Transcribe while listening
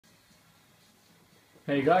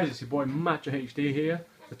Hey guys, it's your boy MatchoHD here,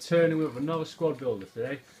 returning with another squad builder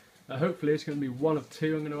today. Hopefully it's going to be one of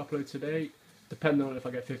two I'm going to upload today, depending on if I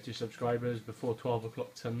get 50 subscribers before 12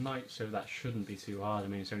 o'clock tonight, so that shouldn't be too hard. I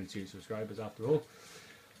mean, it's only 2 subscribers after all.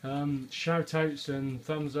 Shout outs and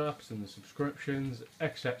thumbs ups and subscriptions,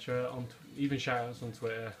 etc. Even shout outs on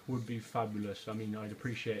Twitter would be fabulous. I mean, I'd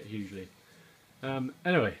appreciate it hugely.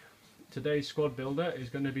 Anyway, today's squad builder is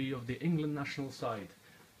going to be of the England national side.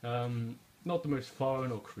 Not the most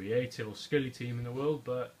foreign or creative or skilly team in the world,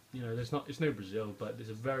 but you know, it's no Brazil, but there's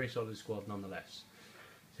a very solid squad nonetheless.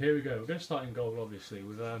 So here we go. We're going to start in goal, obviously,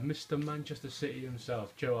 with Mr. Manchester City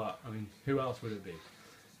himself, Joe Hart. I mean, who else would it be?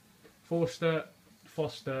 Forster,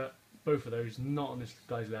 Foster, both of those not on this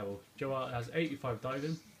guy's level. Joe Hart has 85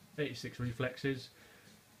 diving, 86 reflexes,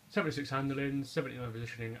 76 handling, 79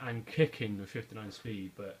 positioning, and kicking with 59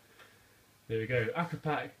 speed. But there we go.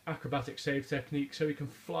 Acrobatic save technique, so he can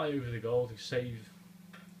fly over the goal to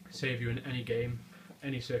save you in any game,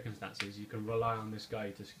 any circumstances. You can rely on this guy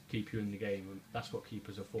to keep you in the game, and that's what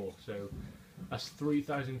keepers are for. So that's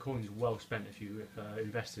 3,000 coins well spent if you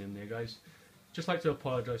invested in there, guys. Just like to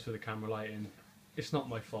apologise for the camera lighting. It's not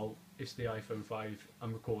my fault. It's the iPhone 5.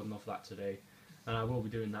 I'm recording off that today, and I will be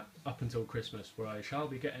doing that up until Christmas, where I shall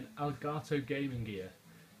be getting Elgato gaming gear,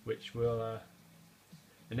 which will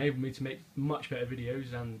enable me to make much better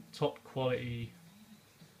videos and top quality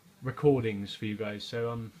recordings for you guys.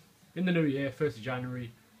 So in the new year, 1st of January,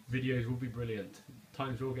 videos will be brilliant.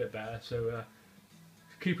 Times will get better, so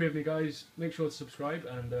keep with me, guys. Make sure to subscribe,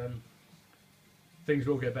 and things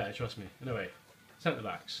will get better, trust me. Anyway, centre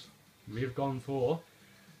backs. We've gone for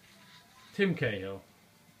Tim Cahill.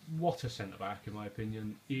 What a centre back, in my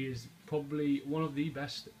opinion. He is probably one of the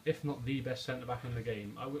best, if not the best centre back in the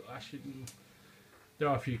game. There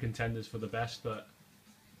are a few contenders for the best, but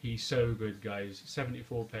he's so good, guys.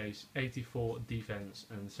 74 pace, 84 defence,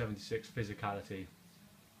 and 76 physicality.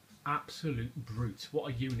 Absolute brute. What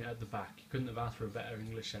a unit at the back. You couldn't have asked for a better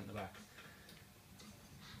English centre back.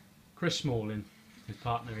 Chris Smalling, his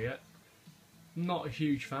partner here. Not a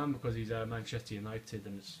huge fan because he's Manchester United,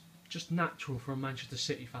 and it's just natural for a Manchester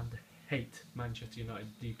City fan to hate Manchester United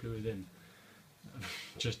deeply within.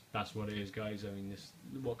 Just that's what it is, guys. I mean, this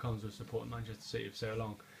what comes with supporting Manchester City for so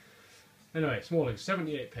long. Anyway, Smalling,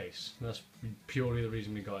 78 pace. That's purely the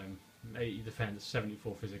reason we got him. 80 defence,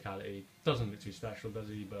 74 physicality. Doesn't look too special, does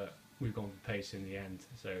he? But we've gone for pace in the end,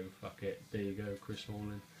 so fuck it. There you go, Chris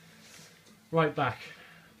Smalling. Right back,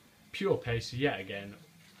 pure pace yet again.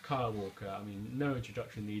 Kyle Walker. I mean, no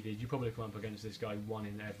introduction needed. You probably come up against this guy 1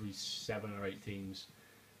 in every 7 or 8 teams.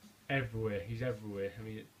 Everywhere, he's everywhere. I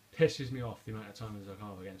mean, it pisses me off the amount of times I come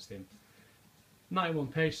up against him. 91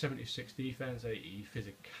 pace, 76 defence, 80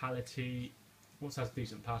 physicality. Once has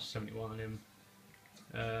decent pass, 71 on him.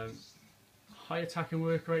 High attacking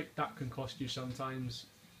work rate, that can cost you sometimes,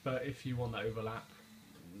 but if you want that overlap,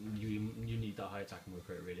 you need that high attacking work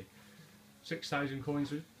rate really. 6,000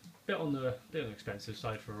 coins, a bit on the expensive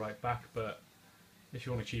side for a right back, but if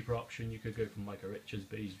you want a cheaper option, you could go for Micah Richards,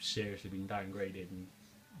 but he's seriously been downgraded in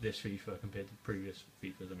this FIFA compared to previous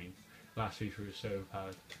FIFAs. I mean, last FIFA was so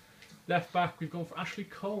hard. Left back, we've gone for Ashley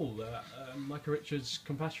Cole, Micah Richards'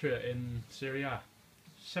 compatriot in Serie A.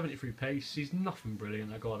 73 pace, he's nothing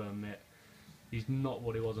brilliant, I gotta admit. He's not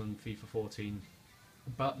what he was on FIFA 14,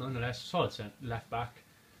 but nonetheless, solid left back.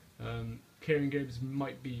 Kieran Gibbs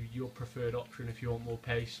might be your preferred option if you want more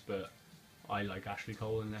pace, but I like Ashley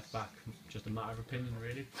Cole in left back, just a matter of opinion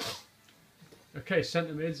really. Okay,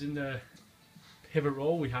 centre mids in the pivot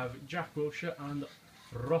role, we have Jack Wilshere and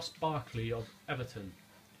Ross Barkley of Everton.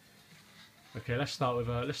 Okay, let's start with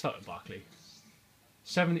Barkley.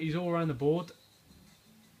 70s all around the board.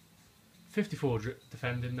 54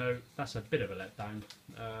 defending though, that's a bit of a letdown.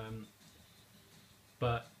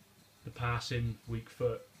 But the passing, weak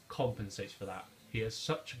foot compensates for that. He has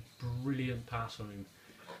such a brilliant pass on him,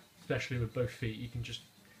 especially with both feet. You can just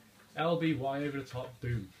LBY over the top,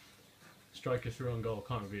 boom. Striker through on goal.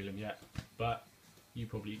 Can't reveal him yet, but you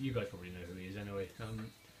guys probably know who he is anyway.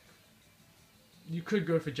 You could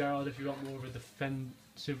go for Gerrard if you want more of a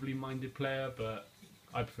defensively minded player, but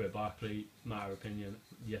I prefer Barkley, matter of opinion,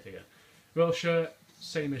 yet again. Wilshere,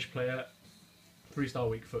 same-ish player, 3-star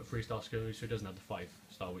weak foot, 3-star skills, so he doesn't have the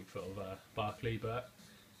 5-star weak foot of Barkley, but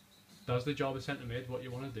does the job as centre mid, what you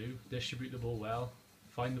want to do, distribute the ball well,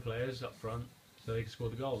 find the players up front so they can score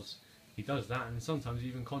the goals. He does that, and sometimes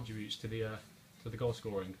even contributes to the goal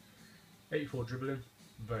scoring. 84 dribbling,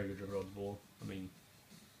 very good dribbler on the ball. I mean,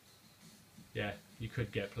 yeah, you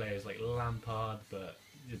could get players like Lampard, but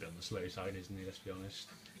he's a bit on the slow side, isn't he? Let's be honest.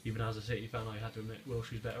 Even as a City fan, I had to admit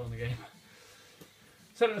Wilshere's better on the game.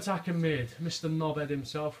 Centre attacking mid, Mr. Knobhead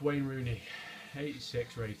himself, Wayne Rooney.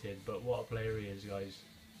 86 rated, but what a player he is, guys.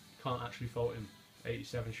 Can't actually fault him.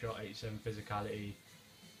 87 shot, 87 physicality.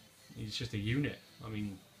 He's just a unit. I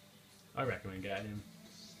mean, I recommend getting him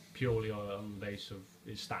purely on the base of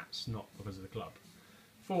his stats, not because of the club.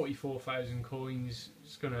 44,000 coins.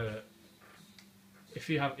 It's gonna, if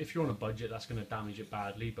you're on a budget, that's gonna damage it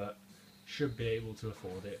badly, but should be able to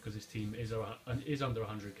afford it because this team is under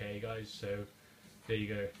 100k, guys. So there you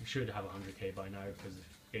go. You should have 100k by now because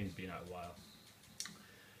the game's been out a while.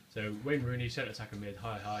 So Wayne Rooney, centre attacker mid,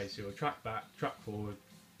 high, so he'll track back, track forward,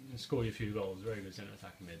 and score you a few goals. Very good centre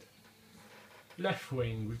attacker mid. Left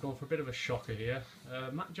wing, we've gone for a bit of a shocker here.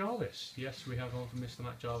 Matt Jarvis. Yes, we have gone for Mr.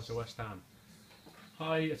 Matt Jarvis of West Ham.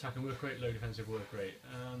 High attacking work rate, low defensive work rate.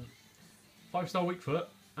 5-star weak foot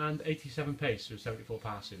and 87 pace with 74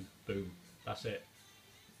 passing. Boom. That's it.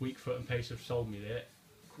 Weak foot and pace have sold me there.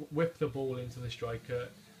 Whip the ball into the striker.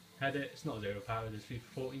 Head it. It's not as overpowered as FIFA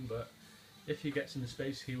 14, but if he gets in the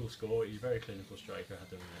space, he will score. He's a very clinical striker, I have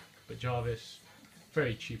to admit. But Jarvis,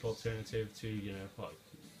 very cheap alternative to, you know, well,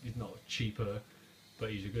 he's not cheaper, but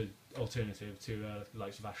he's a good alternative to the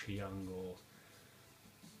likes of Ashley Young or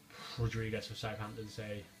Rodriguez of Southampton,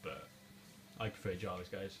 say. But I prefer Jarvis,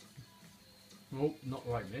 guys. Oh, not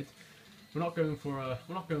right mid. We're not going for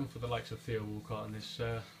the likes of Theo Walcott in this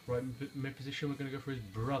right mid position. We're going to go for his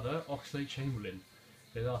brother, Oxlade-Chamberlain,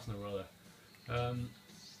 his Arsenal brother.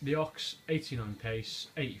 The Ox, 89 pace,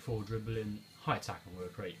 84 dribbling, high attack and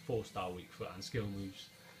work rate, 4-star weak foot and skill moves.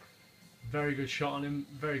 Very good shot on him,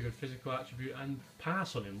 very good physical attribute and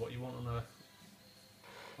pass on him. What you want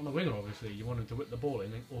on a winger, obviously, you want him to whip the ball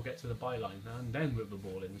in or get to the byline and then whip the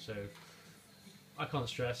ball in. So I can't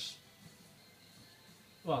stress.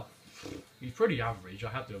 Well, he's pretty average, I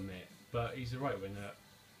have to admit, but he's the right winger,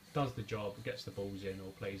 does the job, gets the balls in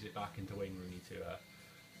or plays it back into Wayne Rooney to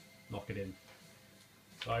knock it in.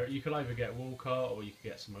 So you could either get Walcott or you could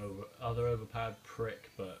get some other overpowered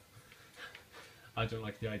prick, but I don't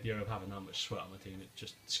like the idea of having that much sweat on my team. It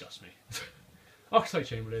just disgusts me.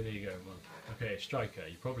 Oxlade-Chamberlain, there you go, everyone. Okay, striker.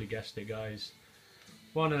 You probably guessed it, guys.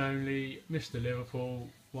 One and only Mr. Liverpool,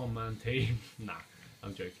 one-man team. Nah,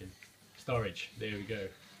 I'm joking. Sturridge, there we go.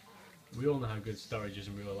 We all know how good Sturridge is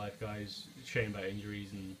in real life, guys. Shame about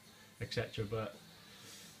injuries and etc. But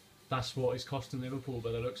that's what is costing Liverpool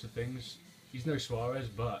by the looks of things. He's no Suarez,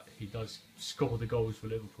 but he does score the goals for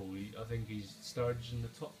Liverpool. I think he's Sturridge in the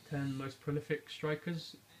top 10 most prolific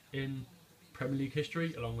strikers in Premier League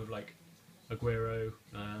history, along with like Aguero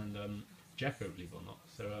and Dzeko, believe it or not.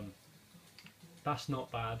 So that's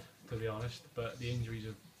not bad, to be honest, but the injuries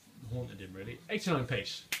have haunted him really. 89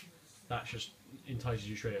 pace, that just entices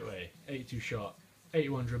you straight away. 82 shot,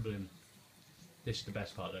 81 dribbling. This is the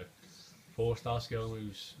best part though. 4-star skill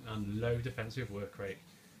moves and low defensive work rate.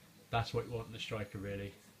 That's what you want in the striker,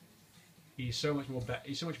 really. He's so much more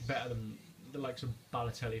he's so much better than the likes of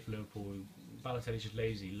Balotelli for Liverpool. Balotelli's just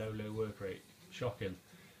lazy, low work rate, shocking.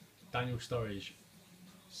 Daniel Sturridge,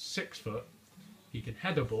 6 foot. He can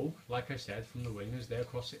head a ball, like I said, from the wingers. They'll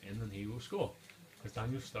cross it in, and he will score. Because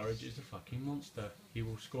Daniel Sturridge is a fucking monster. He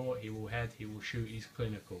will score, he will head, he will shoot. He's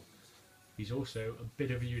clinical. He's also a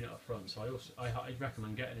bit of a unit up front, so I'd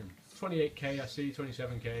recommend getting him. 28k, I see,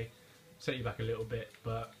 27k. Set you back a little bit,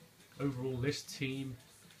 but overall, this team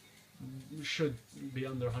should be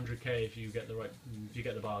under 100k if you get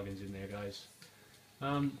the bargains in there, guys.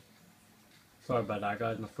 Sorry about that,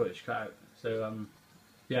 guys. My footage cut out. So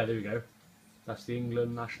yeah, there we go. That's the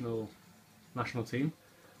England national team.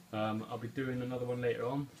 I'll be doing another one later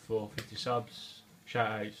on for 50 subs,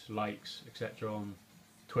 shout outs, likes, etc. on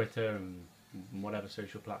Twitter and whatever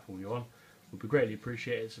social platform you're on. Would be greatly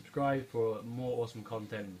appreciated. Subscribe for more awesome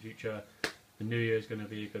content in the future. The new year is going to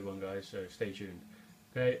be a good one, guys, so stay tuned.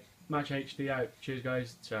 Okay, MatchoHD out. Cheers,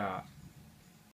 guys. Ciao.